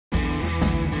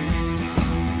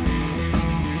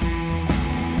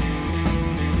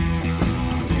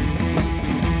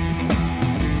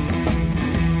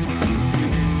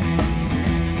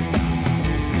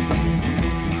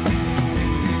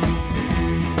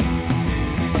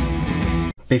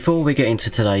Before we get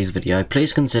into today's video,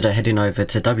 please consider heading over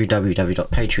to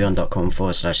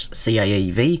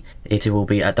www.patreon.com/CAEV. It will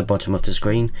be at the bottom of the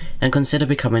screen, and consider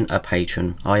becoming a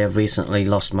patron. I have recently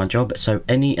lost my job, so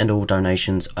any and all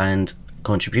donations and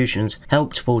contributions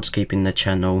help towards keeping the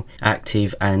channel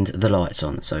active and the lights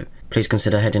on. So please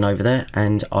consider heading over there,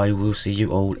 and I will see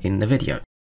you all in the video.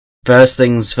 First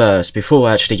things first, before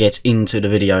I actually get into the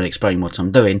video and explain what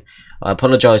I'm doing, I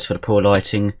apologise for the poor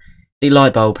lighting. The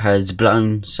light bulb has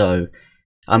blown, so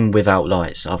I'm without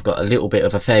lights. I've got a little bit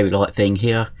of a fairy light thing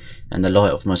here and the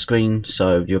light of my screen,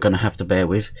 so you're going to have to bear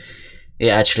with. It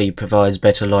actually provides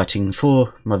better lighting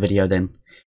for my video than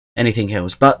anything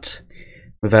else. But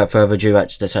without further ado,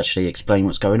 let's actually explain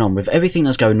what's going on. With everything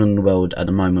that's going on in the world at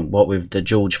the moment, what with the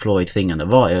George Floyd thing and the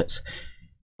riots,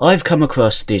 I've come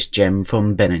across this gem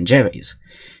from Ben & Jerry's.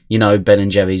 You know, Ben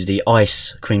 & Jerry's, the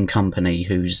ice cream company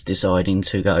who's deciding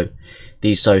to go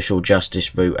the social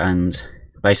justice route and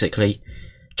basically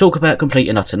talk about complete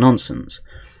and utter nonsense.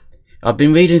 I've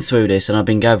been reading through this and I've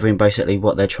been gathering basically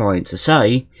what they're trying to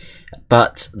say,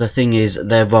 but the thing is,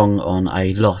 they're wrong on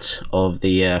a lot of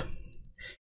the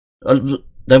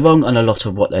they're wrong on a lot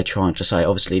of what they're trying to say.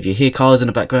 Obviously, if you hear cars in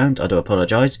the background, I do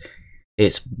apologise.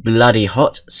 It's bloody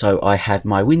hot, so I have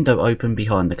my window open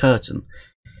behind the curtain.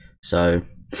 So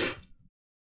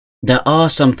there are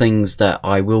some things that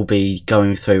I will be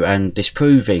going through and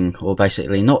disproving, or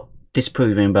basically not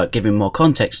disproving but giving more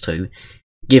context to,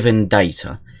 given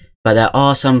data. But there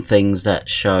are some things that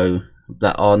show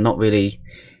that are not really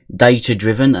data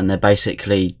driven and they're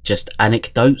basically just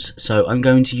anecdotes. So I'm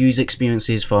going to use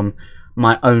experiences from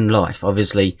my own life.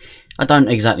 Obviously, I don't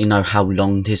exactly know how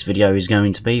long this video is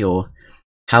going to be or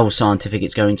how scientific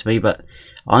it's going to be, but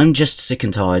I'm just sick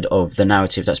and tired of the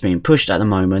narrative that's being pushed at the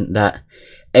moment that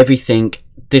everything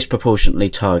disproportionately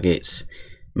targets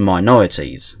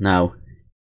minorities. Now,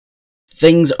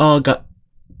 things are going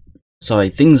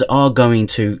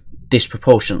to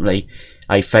disproportionately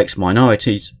affect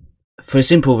minorities for a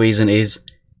simple reason is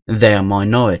they're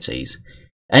minorities.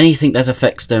 Anything that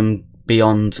affects them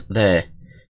beyond their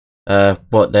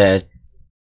what their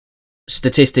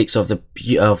statistics of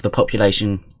the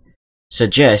population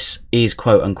suggests is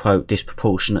quote unquote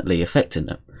disproportionately affecting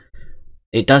them.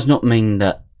 It does not mean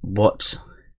that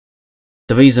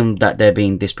the reason that they're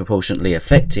being disproportionately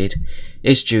affected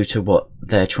is due to what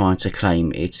they're trying to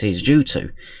claim it is due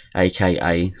to,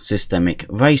 aka systemic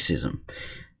racism.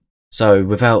 So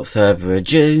without further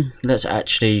ado, let's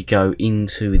actually go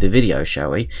into the video,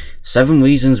 shall we? 7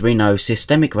 reasons we know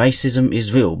systemic racism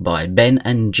is real by Ben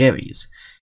 & Jerry's.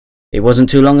 It wasn't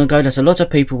too long ago that a lot of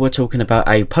people were talking about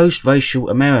a post-racial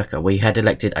America. We had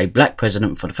elected a black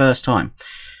president for the first time.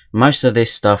 Most of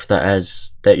this stuff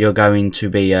that you're going to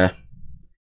be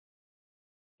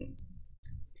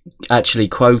actually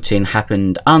quoting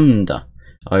happened under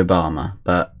Obama,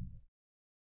 but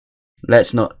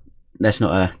let's not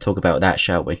talk about that,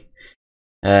 shall we?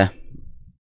 And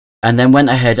then went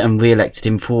ahead and re-elected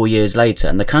him 4 years later,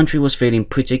 and the country was feeling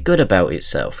pretty good about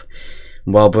itself.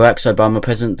 While Barack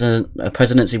Obama's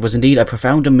presidency was indeed a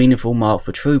profound and meaningful mark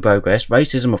for true progress,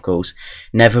 racism, of course,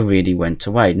 never really went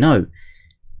away. No.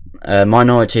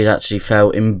 Minorities actually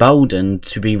felt emboldened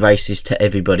to be racist to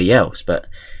everybody else, but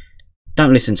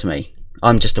don't listen to me.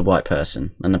 I'm just a white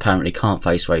person and apparently can't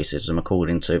face racism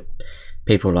according to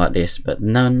people like this, but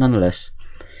nonetheless,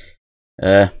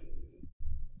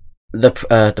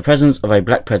 the presence of a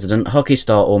black president, hockey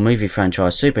star or movie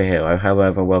franchise superhero,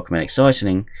 however welcome and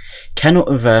exciting, cannot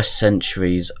reverse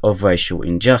centuries of racial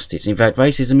injustice. In fact,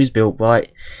 racism is built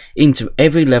right into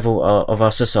every level of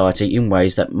our society in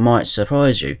ways that might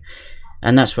surprise you.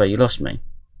 And that's where you lost me,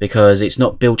 because it's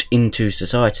not built into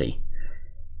society.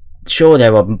 Sure,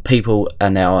 there are people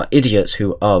and there are idiots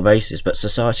who are racist, but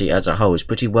society as a whole is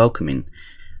pretty welcoming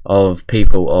of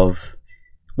people of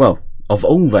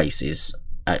all races,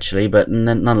 actually, but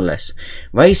nonetheless,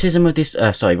 racism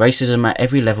at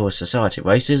every level of society,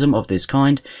 racism of this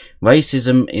kind,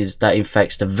 racism that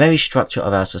infects the very structure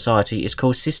of our society, is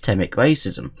called systemic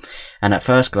racism, and at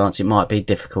first glance it might be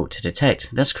difficult to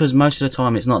detect. That's because most of the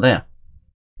time it's not there.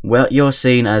 What you're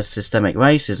seeing as systemic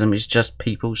racism is just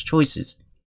people's choices.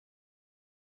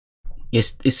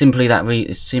 It's simply that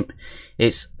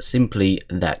it's simply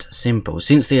that simple.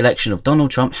 Since the election of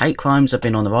Donald Trump, hate crimes have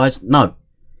been on the rise. No.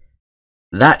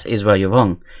 That is where you're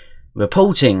wrong.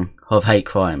 Reporting of hate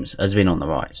crimes has been on the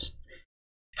rise.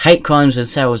 Hate crimes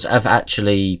themselves have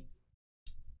actually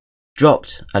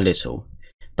dropped a little.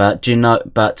 But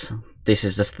this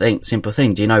is the simple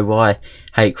thing. Do you know why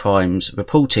hate crimes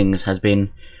reporting has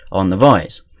been on the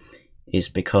rise? is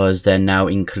because they're now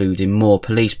including more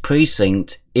police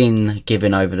precincts in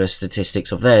giving over the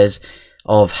statistics of theirs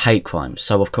of hate crimes.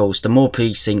 So of course, the more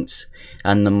precincts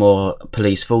and the more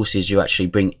police forces you actually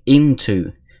bring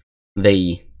into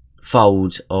the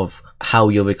fold of how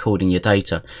you're recording your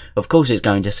data, of course it's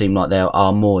going to seem like there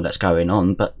are more that's going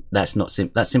on, but that's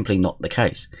simply not the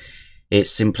case. It's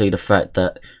simply the fact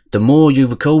that the more you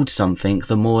record something,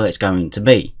 the more it's going to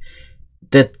be.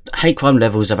 The hate crime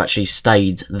levels have actually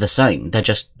stayed the same. They're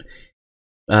just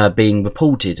being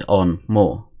reported on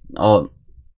more, or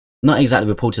not exactly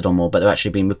reported on more, but they're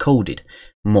actually being recorded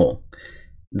more.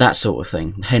 That sort of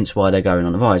thing. Hence why they're going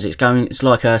on the rise. It's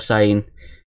like saying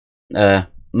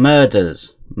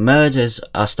murders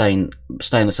are staying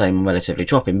the same and relatively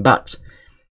dropping, but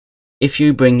if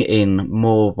you bring in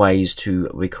more ways to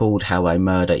record how a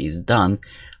murder is done,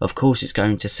 of course it's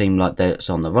going to seem like that's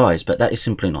on the rise, but that is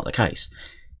simply not the case.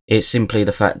 It's simply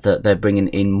the fact that they're bringing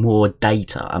in more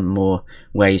data and more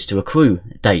ways to accrue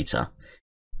data.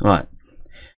 Right.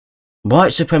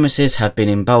 White supremacists have been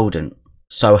emboldened.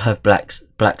 So have black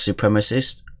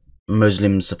supremacists,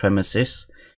 Muslim supremacists,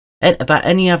 and about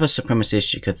any other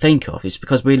supremacists you could think of. It's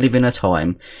because we live in a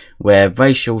time where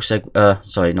we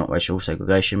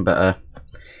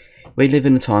live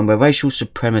in a time where racial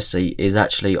supremacy is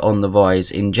actually on the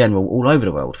rise in general all over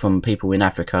the world, from people in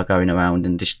Africa going around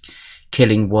and just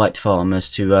killing white farmers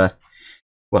to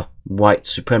white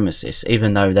supremacists,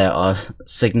 even though there are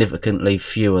significantly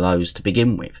fewer of those to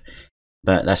begin with.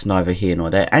 But that's neither here nor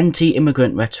there.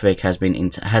 Anti-immigrant rhetoric has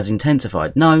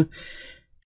intensified. No,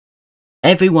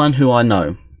 everyone who I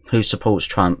know who supports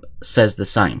Trump says the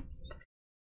same.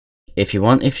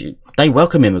 They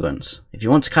welcome immigrants. If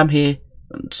you want to come here,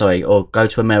 or go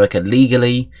to America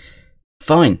legally,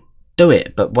 fine, do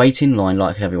it, but wait in line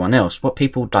like everyone else. What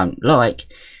people don't like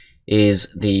is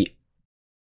the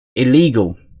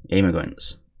illegal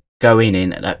immigrants going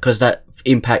in, because that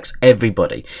impacts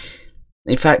everybody.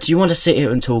 In fact, you want to sit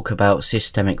here and talk about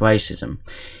systemic racism.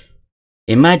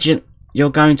 Imagine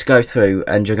you're going to go through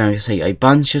and you're going to see a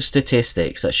bunch of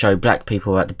statistics that show black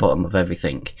people are at the bottom of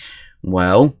everything.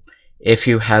 Well, if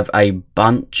you have a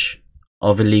bunch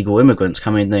of illegal immigrants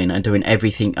coming in and doing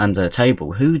everything under the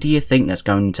table, who do you think that's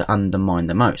going to undermine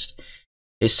the most?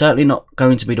 It's certainly not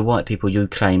going to be the white people you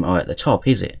claim are at the top,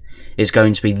 is it? It's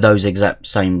going to be those exact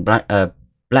same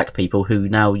black people who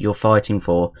now you're fighting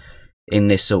for in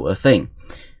this sort of thing.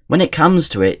 When it comes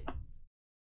to it,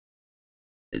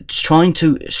 trying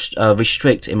to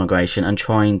restrict immigration and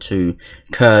trying to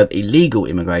curb illegal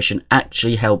immigration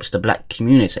actually helps the black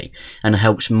community and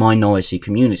helps minority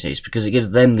communities, because it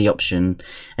gives them the option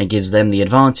and gives them the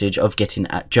advantage of getting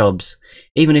at jobs.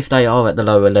 Even if they are at the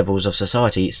lower levels of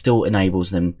society, it still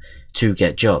enables them to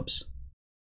get jobs.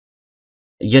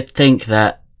 You'd think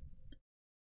that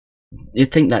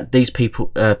these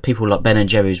people like Ben and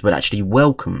Jerry's would actually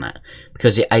welcome that,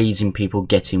 because it aids in people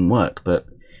getting work, but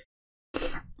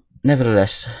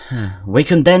nevertheless, we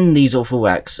condemn these awful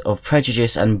acts of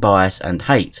prejudice and bias and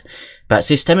hate, but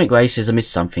systemic racism is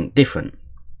something different.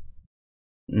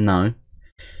 No.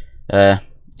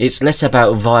 It's less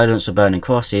about violence or burning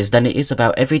crosses than it is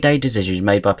about everyday decisions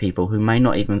made by people who may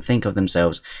not even think of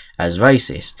themselves as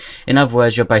racist. In other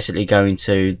words, you're basically going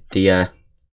to the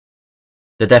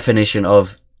definition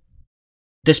of,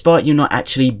 despite you not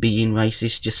actually being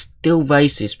racist, you're still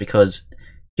racist because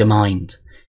your mind.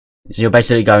 So you're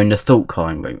basically going the thought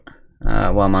crime route.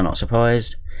 Why am I not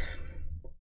surprised?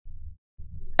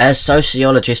 As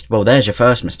sociologist, well, there's your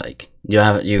first mistake. You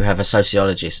have a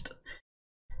sociologist.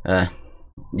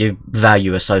 You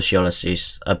value a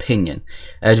sociologist's opinion.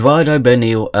 Eduardo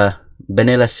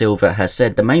Benilla Silva has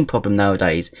said the main problem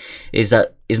nowadays is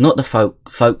not the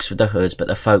folks with the hoods, but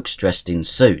the folks dressed in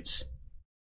suits.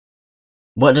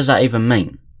 What does that even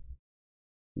mean?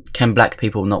 Can black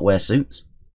people not wear suits?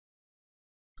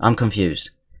 I'm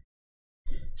confused.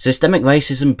 Systemic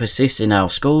racism persists in our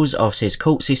schools, offices,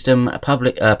 court system,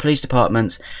 public police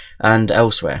departments, and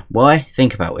elsewhere. Why?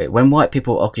 Think about it. When white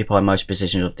people occupy most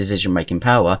positions of decision-making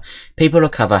power, people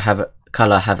of colour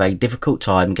have a difficult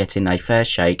time getting a fair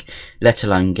shake, let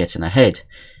alone getting ahead.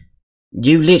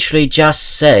 You literally just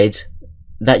said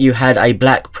that you had a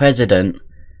black president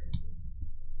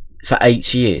for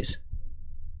 8 years.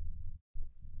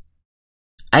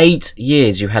 8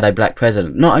 years you had a black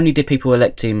president. Not only did people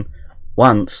elect him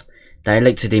once, they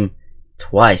elected him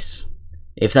twice.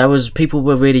 If people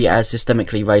were really as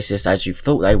systemically racist as you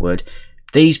thought they would,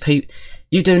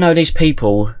 you do know these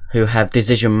people who have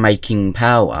decision-making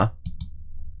power,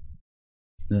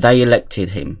 they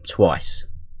elected him twice.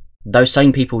 Those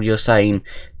same people you're saying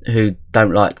who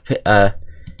don't like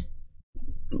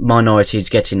minorities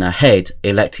getting ahead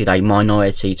elected a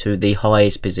minority to the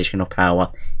highest position of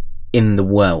power in the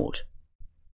world.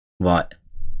 Right.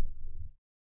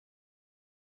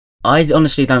 I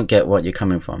honestly don't get what you're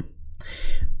coming from.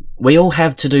 We all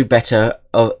have to do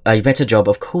a better job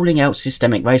of calling out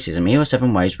systemic racism. Here are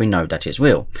 7 ways we know that it's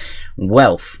real.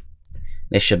 Wealth.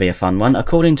 This should be a fun one.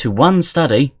 According to one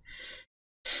study,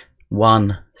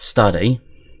 white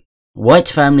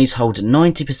families hold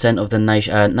 90% of the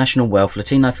national wealth,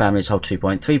 Latino families hold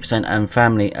 2.3%, and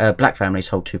black families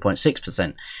hold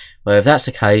 2.6%. Well, if that's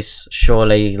the case,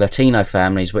 surely Latino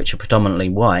families, which are predominantly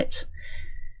white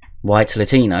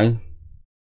Latino,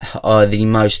 are the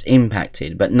most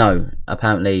impacted. But no,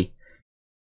 apparently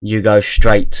you go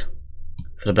straight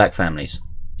for the black families.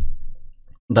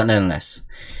 But nonetheless,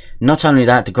 not only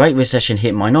that, the Great Recession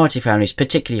hit minority families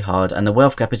particularly hard, and the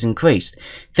wealth gap has increased.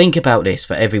 Think about this: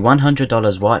 for every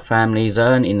 $100 white families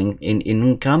earn in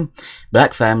income,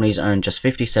 black families earn just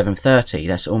 $57.30.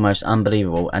 That's almost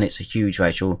unbelievable, and it's a huge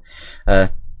racial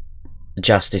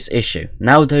justice issue.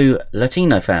 Now do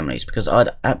Latino families, because I'd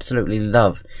absolutely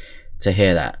love to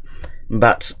hear that.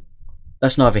 But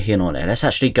that's neither here nor there. Let's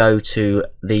actually go to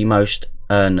the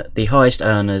highest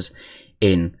earners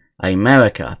in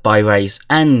America by race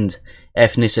and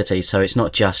ethnicity, so it's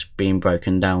not just being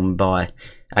broken down by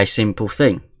a simple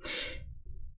thing.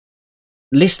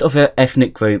 List of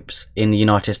ethnic groups in the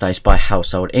United States by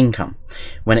household income.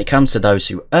 When it comes to those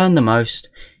who earn the most,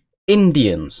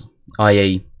 Indians,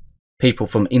 i.e. people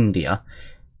from India,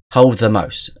 hold the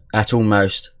most at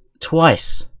almost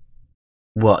twice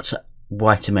what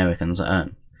white Americans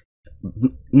earn.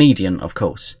 Median, of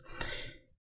course.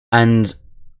 And,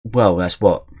 well, that's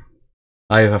what?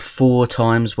 Over 4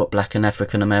 times what black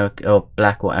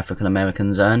or African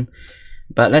Americans earn.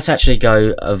 But let's actually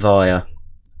go via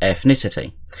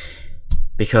ethnicity,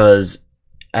 because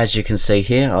as you can see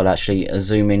here, I'll actually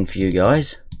zoom in for you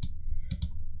guys.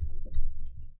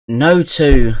 No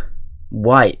 2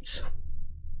 white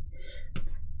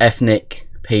ethnic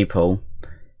people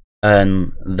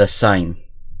earn the same.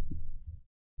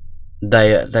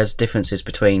 There's differences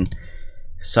between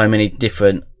so many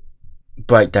different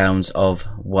breakdowns of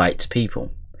white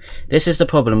people. This is the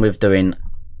problem with doing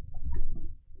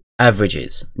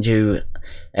averages. You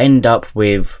end up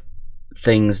with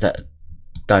things that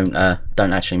don't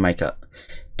actually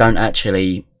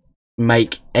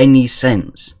make any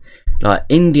sense. Like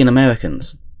Indian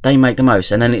Americans, they make the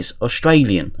most, and then it's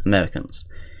Australian Americans,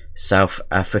 South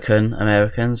African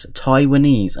Americans,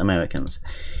 Taiwanese Americans.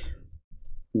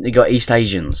 You got East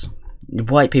Asians.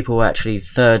 White people are actually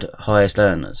 3rd highest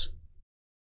earners.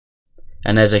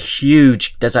 And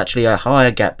there's actually a higher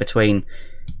gap between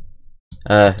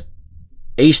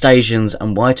East Asians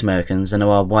and white Americans than there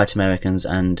are white Americans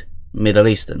and Middle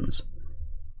Easterns.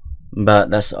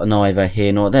 But that's neither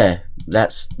here nor there.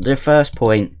 That's the first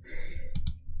point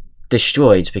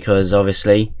destroyed, because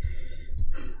obviously,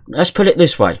 let's put it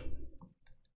this way.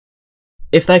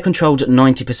 If they controlled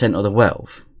 90% of the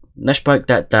wealth, let's break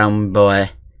that down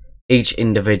by each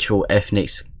individual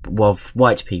ethnic of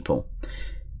white people.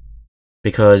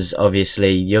 Because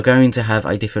obviously you're going to have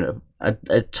a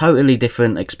totally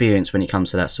different experience when it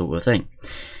comes to that sort of thing.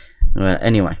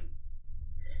 Anyway,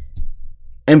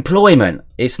 employment.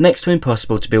 It's next to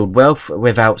impossible to build wealth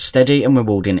without steady and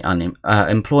rewarding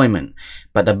employment.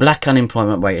 But the black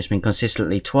unemployment rate has been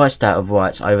consistently twice that of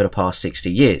whites over the past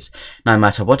 60 years. No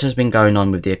matter what has been going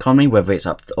on with the economy, whether it's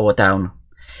up or down,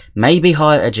 maybe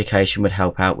higher education would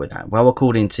help out with that. Well,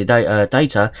 according to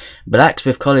data, blacks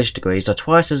with college degrees are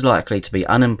twice as likely to be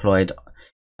unemployed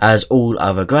as all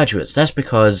other graduates. That's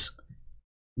because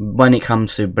when it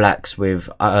comes to blacks with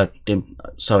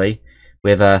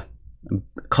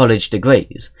college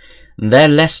degrees, they're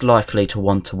less likely to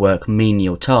want to work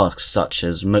menial tasks such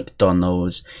as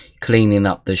McDonald's, cleaning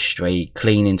up the street,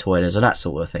 cleaning toilets, or that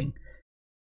sort of thing.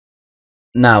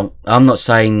 Now, I'm not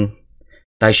saying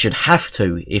they should have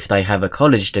to if they have a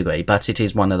college degree, but it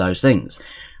is one of those things.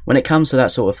 When it comes to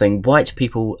that sort of thing, white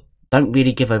people don't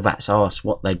really give a rat's ass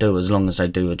what they do as long as they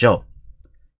do a job.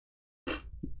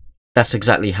 That's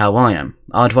exactly how I am.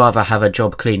 I'd rather have a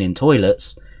job cleaning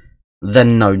toilets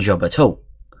than no job at all.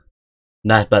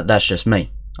 But that's just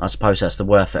me. I suppose that's the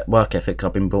work ethic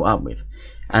I've been brought up with,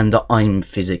 and that I'm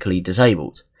physically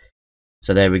disabled.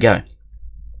 So there we go.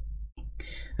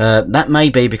 That may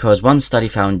be because one study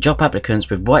found job applicants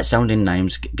with white-sounding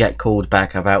names get called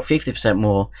back about 50%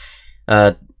 more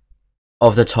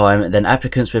of the time than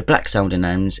applicants with black-sounding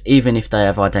names, even if they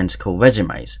have identical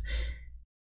resumes.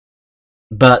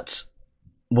 But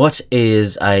what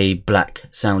is a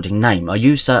black-sounding name? Are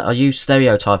you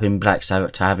stereotyping blacks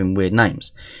to having weird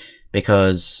names?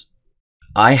 because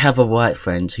I have a white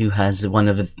friend who has one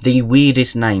of the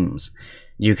weirdest names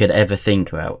you could ever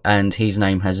think about, and his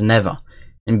name has never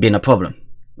been a problem.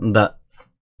 But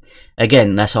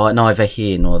again, that's neither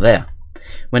here nor there.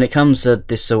 When it comes to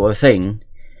this sort of thing,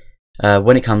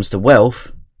 when it comes to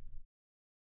wealth,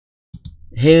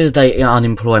 here's the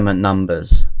unemployment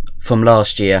numbers from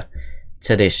last year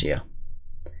to this year.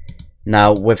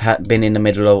 Now, we've been in the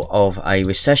middle of a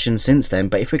recession since then,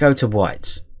 but if we go to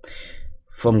whites,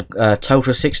 from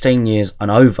total 16 years and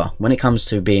over, when it comes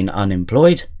to being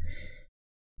unemployed,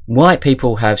 white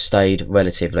people have stayed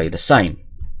relatively the same.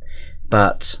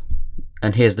 But,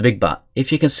 and here's the big but,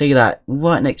 if you can see that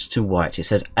right next to white, it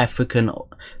says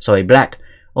black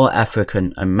or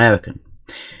African American.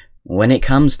 When it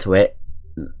comes to it,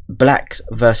 blacks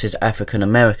versus African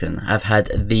American have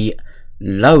had the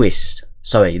highest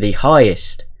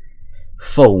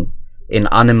fall in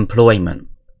unemployment.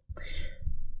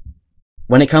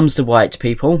 When it comes to white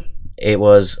people, it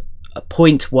was a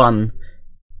 0.1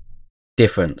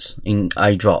 difference in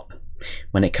a drop.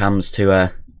 When it comes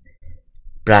to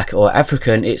black or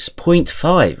African, it's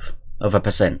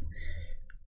 0.5%.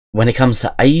 When it comes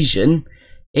to Asian,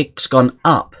 it's gone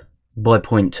up by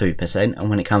 0.2%, and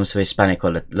when it comes to Hispanic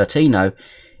or Latino,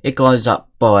 it goes up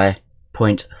by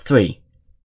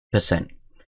 0.3%.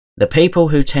 The people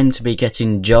who tend to be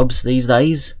getting jobs these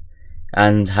days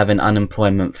and having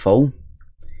unemployment fall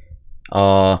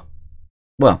are,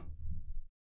 well,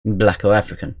 black or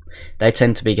African. They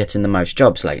tend to be getting the most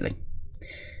jobs lately.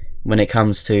 When it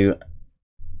comes to,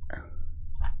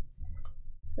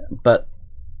 but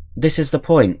this is the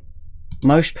point.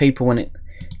 Most people,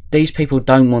 these people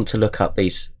don't want to look up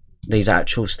these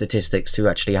actual statistics to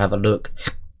actually have a look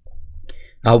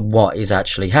at what is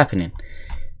actually happening.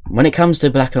 When it comes to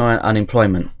black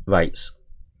unemployment rates,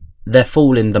 they're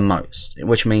falling the most,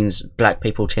 which means black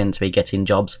people tend to be getting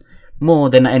jobs more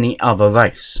than any other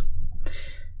race.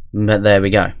 But there we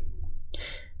go.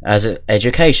 As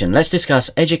education, let's discuss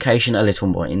education a little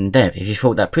more in depth. If you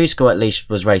thought that preschool at least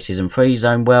was racism free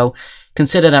zone, well,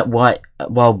 consider that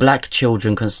while black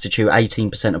children constitute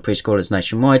 18% of preschoolers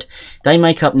nationwide, they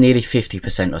make up nearly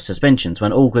 50% of suspensions.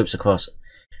 When all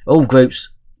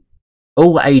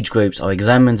age groups are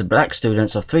examined, black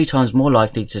students are 3 times more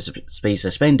likely to be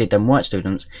suspended than white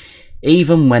students,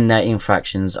 even when their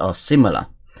infractions are similar.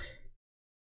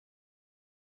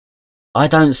 I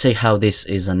don't see how this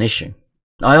is an issue.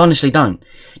 I honestly don't.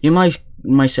 You may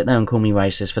sit there and call me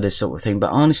racist for this sort of thing,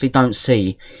 but I honestly don't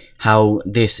see how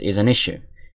this is an issue,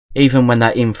 even when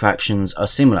their infractions are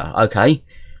similar. Okay,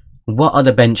 what are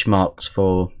the benchmarks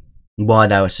for why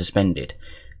they were suspended?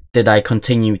 Did they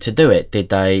continue to do it?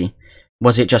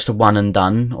 Was it just a one and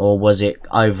done, or was it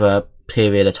over a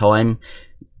period of time?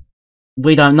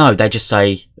 We don't know. They just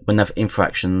say when the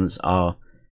infractions are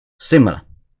similar.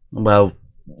 Well,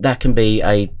 that can be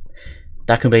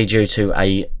due to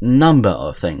a number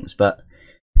of things, but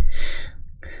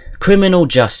criminal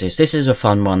justice, this is a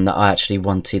fun one that I actually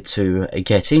wanted to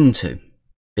get into,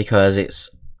 because it's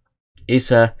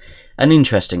an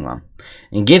interesting one.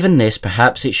 And given this,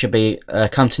 perhaps it should be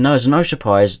come to know as no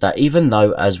surprise that even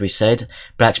though, as we said,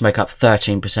 blacks make up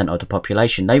 13% of the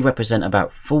population, they represent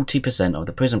about 40% of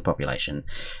the prison population.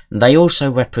 They also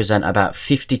represent about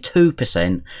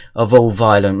 52% of all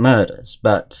violent murders.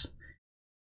 But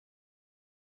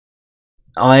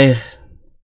I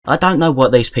don't know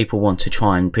what these people want to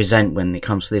try and present when it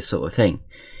comes to this sort of thing.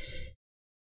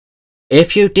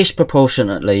 If you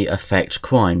disproportionately affect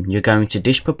crime, you're going to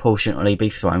disproportionately be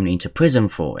thrown into prison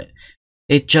for it.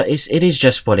 It is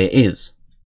just what it is.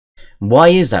 Why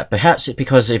is that? Perhaps it's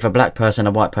because if a black person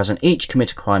and a white person each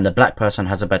commit a crime, the black person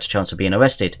has a better chance of being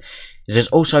arrested. It is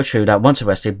also true that once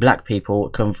arrested, black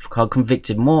people are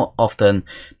convicted more often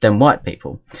than white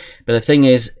people. But the thing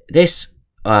is,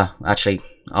 actually,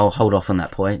 I'll hold off on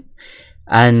that point.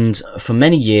 And for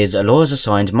many years, a law has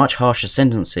assigned much harsher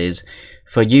sentences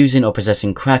for using or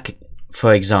possessing crack,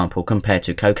 for example, compared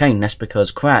to cocaine. That's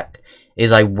because crack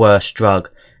is a worse drug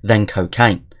than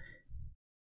cocaine.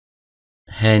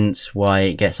 Hence why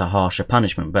it gets a harsher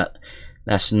punishment, but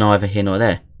that's neither here nor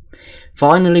there.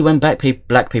 Finally, when black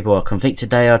people are convicted,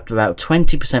 they are about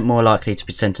 20% more likely to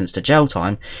be sentenced to jail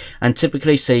time, and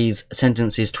typically sees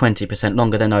sentences 20%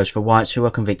 longer than those for whites who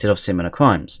are convicted of similar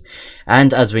crimes.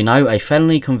 And as we know, a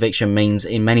felony conviction means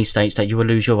in many states that you will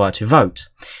lose your right to vote.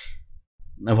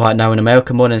 Right now in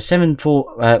America, more than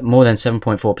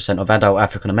 7.4% of adult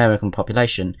African American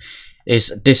population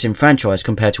is disenfranchised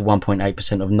compared to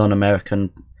 1.8% of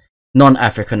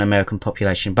non-African American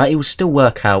population. But it will still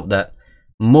work out that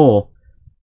more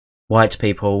white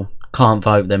people can't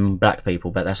vote than black people,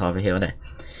 but that's either here or there.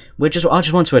 I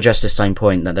just want to address this same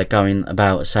point that they're going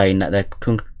about saying that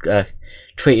they're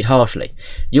treated harshly.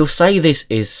 You'll say this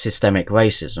is systemic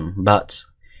racism, but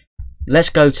let's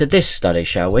go to this study,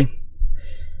 shall we?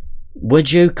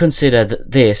 Would you consider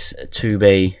this to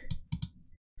be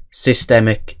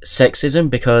systemic sexism?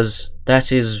 Because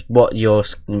that is what you're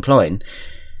implying.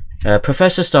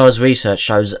 Professor Starr's research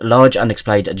shows large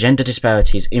unexplained gender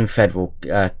disparities in federal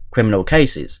criminal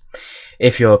cases.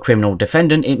 If you're a criminal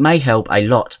defendant, it may help a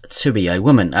lot to be a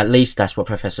woman. At least that's what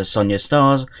Professor Sonia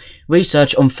Starr's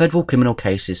research on federal criminal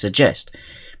cases suggests.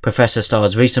 Professor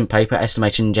Starr's recent paper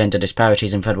estimating gender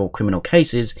disparities in federal criminal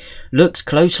cases looks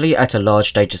closely at a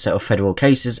large dataset of federal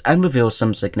cases and reveals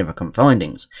some significant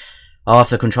findings.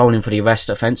 After controlling for the arrest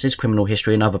offences, criminal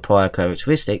history and other prior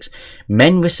characteristics,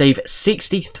 men receive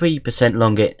 63%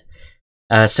 longer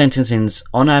sentencings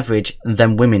on average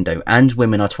than women do, and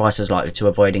women are twice as likely to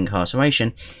avoid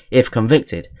incarceration if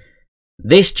convicted.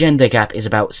 This gender gap is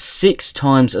about 6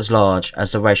 times as large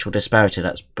as the racial disparity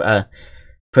that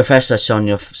Professor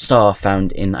Sonia Starr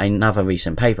found in another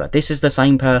recent paper. This is the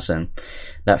same person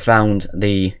that found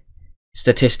the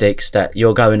statistics that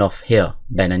you're going off here,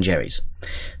 Ben and Jerry's.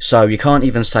 So you can't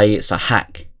even say it's a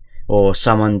hack or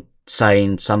someone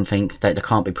saying something that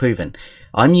can't be proven.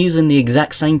 I'm using the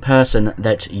exact same person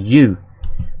that you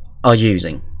are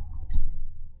using.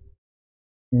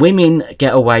 Women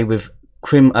get away with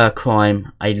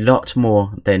crime a lot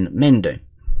more than men do,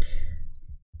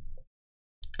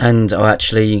 and are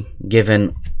actually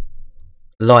given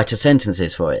lighter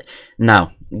sentences for it.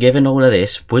 Now, given all of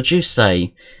this, would you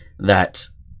say that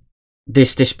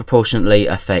this disproportionately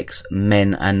affects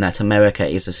men and that America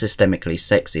is a systemically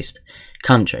sexist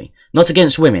country? Not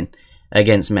against women,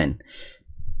 against men.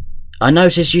 I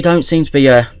notice you don't seem to be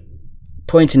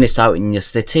pointing this out in your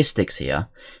statistics here,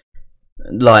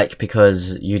 like,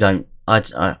 because you don't.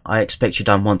 I expect you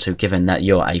don't want to, given that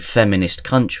you're a feminist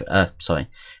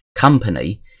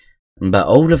company. But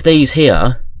all of these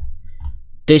here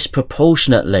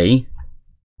disproportionately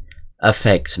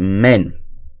affect men.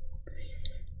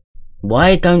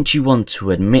 Why don't you want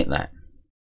to admit that?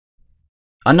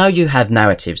 I know you have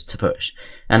narratives to push,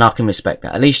 and I can respect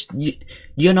that. At least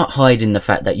you're not hiding the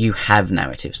fact that you have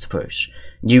narratives to push.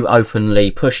 You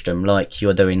openly push them like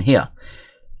you're doing here.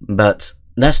 But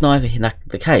that's neither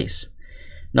the case.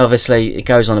 And obviously, it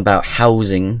goes on about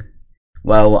housing.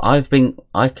 Well,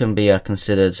 I can be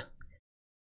considered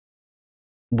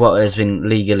what has been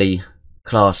legally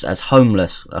classed as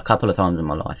homeless a couple of times in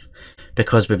my life,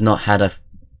 because we've not had a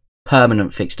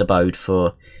permanent fixed abode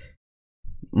for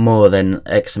more than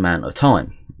X amount of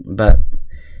time. But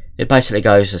it basically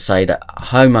goes to say that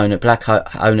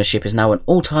black ownership is now an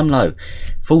all-time low,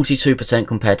 42%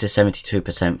 compared to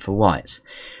 72% for whites.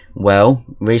 Well,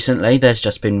 recently there's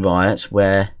just been riots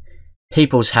where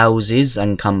people's houses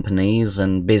and companies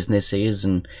and businesses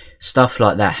and stuff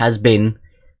like that has been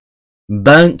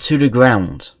burnt to the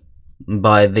ground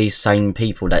by these same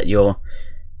people that you're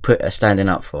standing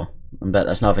up for. But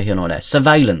that's neither here nor there.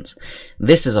 Surveillance.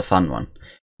 This is a fun one.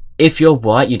 If you're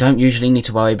white, you don't usually need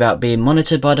to worry about being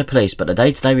monitored by the police, but the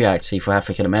day-to-day reality for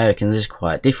African Americans is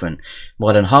quite different.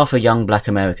 More than half of young black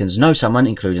Americans know someone,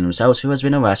 including themselves, who has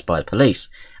been harassed by the police.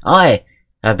 I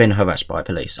have been harassed by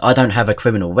police. I don't have a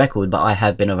criminal record, but I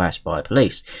have been harassed by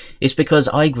police. It's because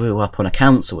I grew up on a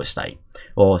council estate.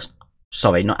 Or,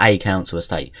 sorry, not a council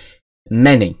estate.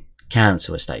 Many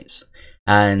council estates.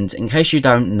 And in case you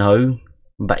don't know,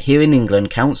 but here in England,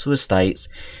 council estates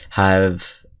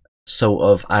have sort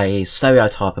of a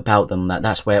stereotype about them that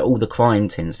that's where all the crime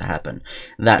tends to happen.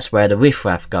 That's where the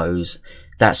riffraff goes,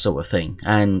 that sort of thing.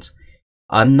 And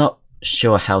I'm not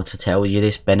sure how to tell you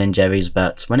this, Ben and Jerry's,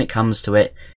 but when it comes to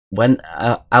it, when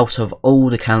out of all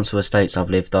the council estates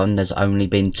I've lived on, there's only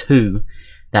been 2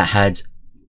 that had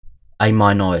a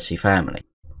minority family.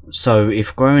 So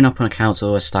if growing up on a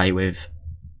council estate with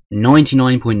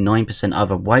 99.9%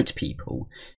 other white people,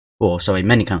 or sorry,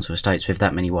 many council estates with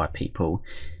that many white people,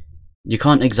 you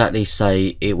can't exactly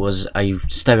say it was a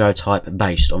stereotype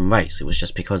based on race. It was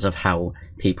just because of how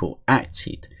people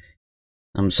acted.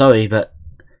 I'm sorry, but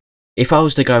if I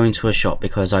was to go into a shop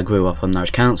because I grew up on those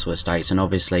council estates, and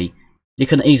obviously you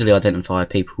can easily identify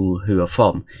people who are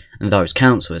from those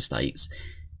council estates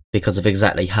because of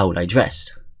exactly how they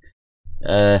dressed.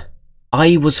 I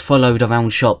was followed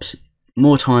around shops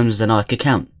more times than I could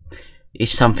count.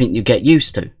 It's something you get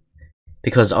used to,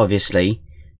 because obviously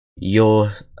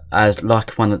you're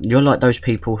like those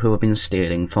people who have been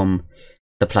stealing from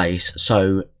the place,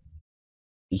 so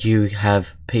you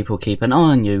have people keep an eye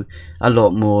on you a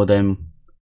lot more than,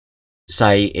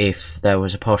 say, if there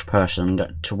was a posh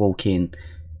person to walk in.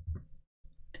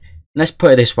 let's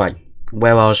put it this way.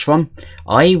 Where I was from,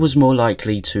 I was more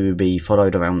likely to be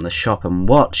followed around the shop and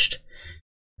watched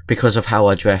because of how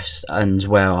I dressed and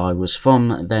where I was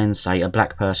from than, say, a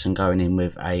black person going in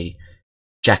with a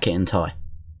jacket and tie.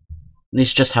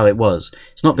 It's just how it was.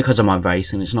 It's not because of my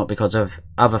race, and it's not because of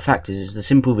other factors. It's the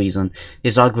simple reason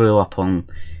is I grew up on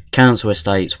council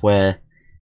estates where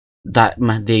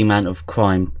the amount of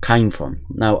crime came from.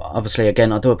 Now, obviously,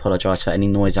 again, I do apologise for any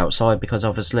noise outside, because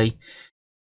obviously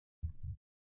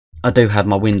I do have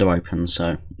my window open,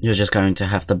 so you're just going to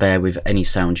have to bear with any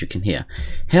sound you can hear.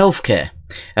 Healthcare.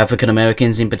 African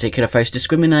Americans in particular face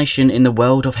discrimination in the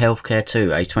world of healthcare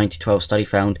too. A 2012 study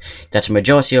found that a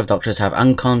majority of doctors have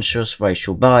unconscious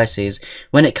racial biases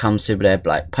when it comes to their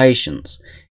black patients.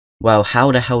 Well,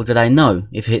 how the hell do they know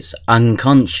if it's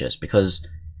unconscious? Because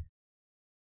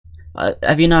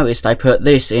have you noticed they put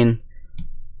this in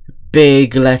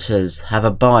big letters, have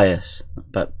a bias,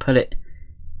 but put it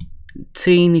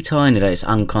teeny tiny that it's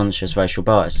unconscious racial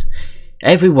bias.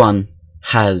 Everyone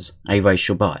has a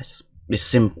racial bias.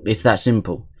 It's that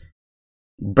simple.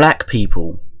 Black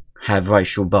people have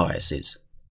racial biases.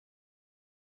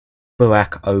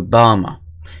 Barack Obama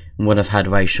would have had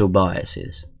racial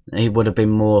biases. He would have been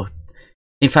more...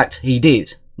 In fact, he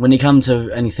did. When it comes to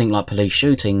anything like police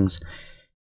shootings,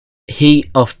 he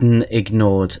often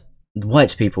ignored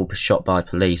white people shot by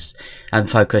police and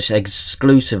focused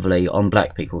exclusively on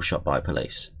black people shot by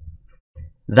police.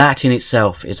 That in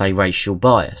itself is a racial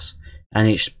bias, and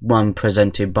it's one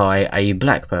presented by a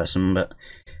black person, but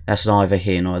that's neither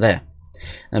here nor there.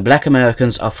 And black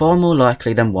Americans are far more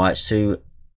likely than whites to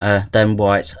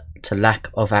lack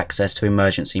of access to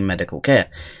emergency medical care.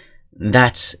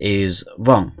 That is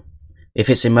wrong. If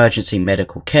it's emergency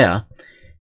medical care,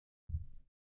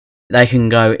 they can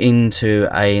go into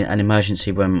an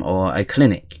emergency room or a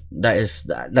clinic. That's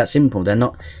simple. They're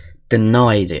not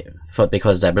denied it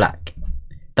because they're black.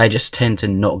 They just tend to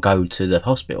not go to the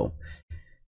hospital.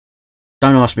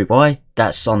 Don't ask me why.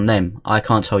 That's on them. I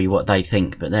can't tell you what they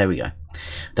think, but there we go.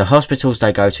 The hospitals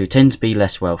they go to tend to be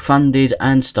less well funded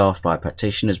and staffed by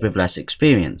practitioners with less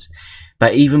experience.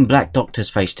 But even black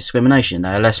doctors face discrimination. They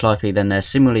are less likely than their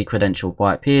similarly credentialed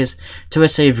white peers to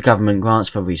receive government grants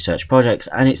for research projects,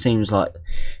 and it seems like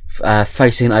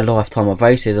facing a lifetime of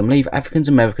racism leave African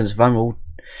Americans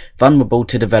vulnerable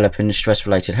to developing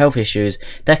stress-related health issues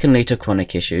that can lead to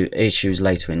chronic issues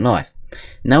later in life.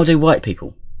 Now do white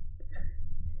people.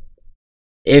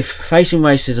 If facing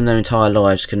racism their entire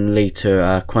lives can lead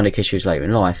to chronic issues later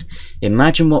in life,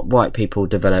 imagine what white people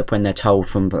develop when they're told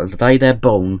from the day they're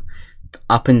born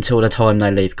up until the time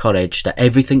they leave college that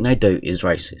everything they do is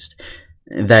racist.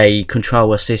 They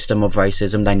control a system of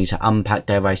racism. They need to unpack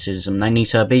their racism. They need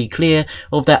to be clear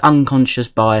of their unconscious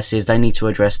biases. They need to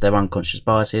address their unconscious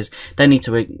biases. They need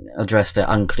to address their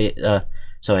unclear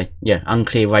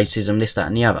racism, this, that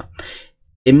and the other.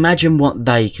 Imagine what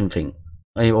they can think,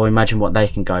 or imagine what they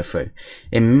can go through.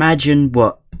 Imagine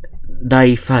what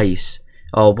they face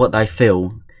or what they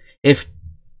feel if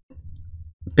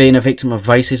being a victim of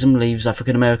racism leaves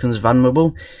African Americans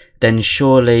vulnerable. Then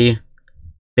surely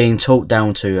being talked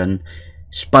down to and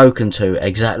spoken to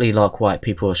exactly like white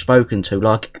people are spoken to,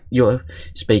 like you're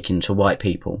speaking to white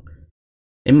people.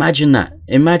 Imagine that.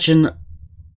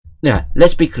 Yeah,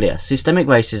 let's be clear. Systemic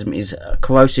racism is a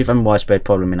corrosive and widespread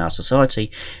problem in our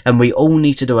society, and we all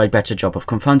need to do a better job of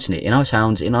confronting it in our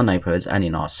towns, in our neighbourhoods, and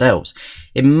in ourselves.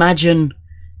 Imagine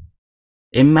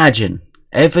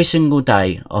every single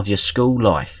day of your school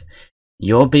life,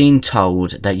 you're being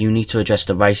told that you need to address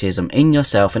the racism in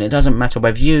yourself, and it doesn't matter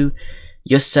whether you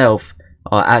yourself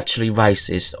are actually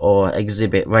racist or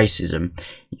exhibit racism.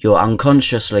 You're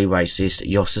unconsciously racist,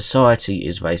 your society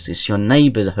is racist, your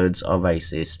neighbourhoods are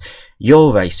racist,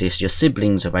 you're racist, your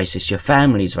siblings are racist, your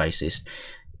family's racist,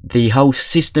 the whole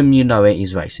system you know it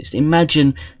is racist.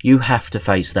 Imagine you have to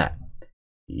face that.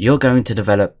 You're going to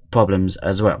develop problems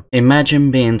as well. Imagine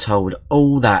being told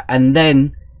all that, and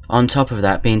then on top of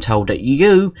that being told that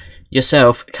you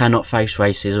yourself cannot face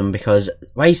racism because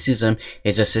racism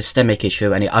is a systemic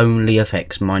issue and it only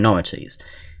affects minorities.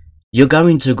 You're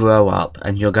going to grow up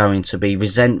and you're going to be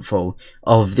resentful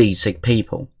of these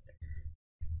people.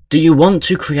 Do you want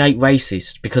to create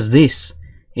racist? Because this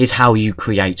is how you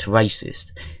create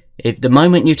racist. If the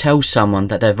moment you tell someone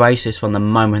that they're racist from the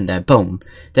moment they're born,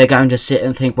 they're going to sit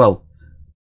and think, well,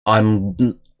 I'm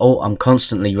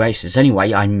constantly racist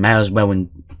anyway, I may as well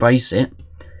embrace it.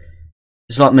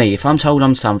 It's like me, if I'm told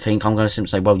I'm something, I'm going to simply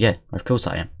say, well, yeah, of course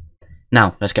I am.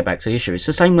 Now, let's get back to the issue. It's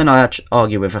the same when I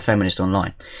argue with a feminist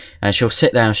online. And she'll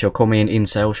sit there and she'll call me an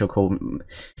incel, she'll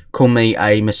call me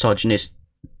a misogynist,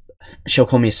 she'll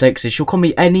call me a sexist, she'll call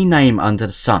me any name under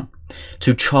the sun.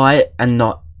 to try and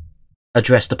not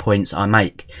address the points I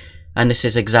make. And this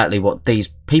is exactly what these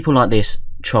people like this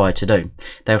try to do.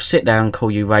 They'll sit there and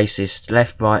call you racist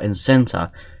left, right and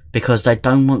centre because they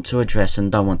don't want to address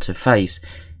and don't want to face,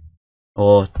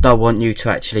 or don't want you to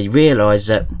actually realise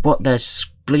that what they're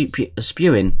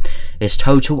spewing is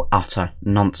total utter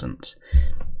nonsense.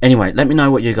 Anyway, let me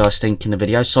know what you guys think in the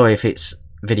video. Sorry if its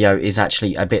video is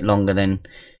actually a bit longer than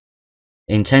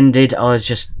intended. I was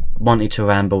just wanted to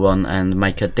ramble on and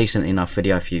make a decent enough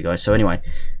video for you guys. So anyway,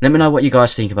 let me know what you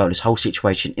guys think about this whole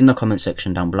situation in the comment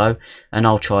section down below, and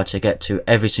I'll try to get to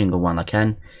every single one I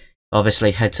can.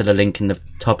 Obviously, head to the link in the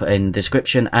top in the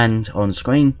description and on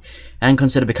screen, and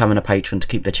consider becoming a patron to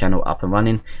keep the channel up and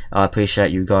running. I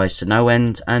appreciate you guys to no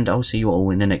end, and I'll see you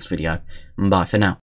all in the next video. Bye for now.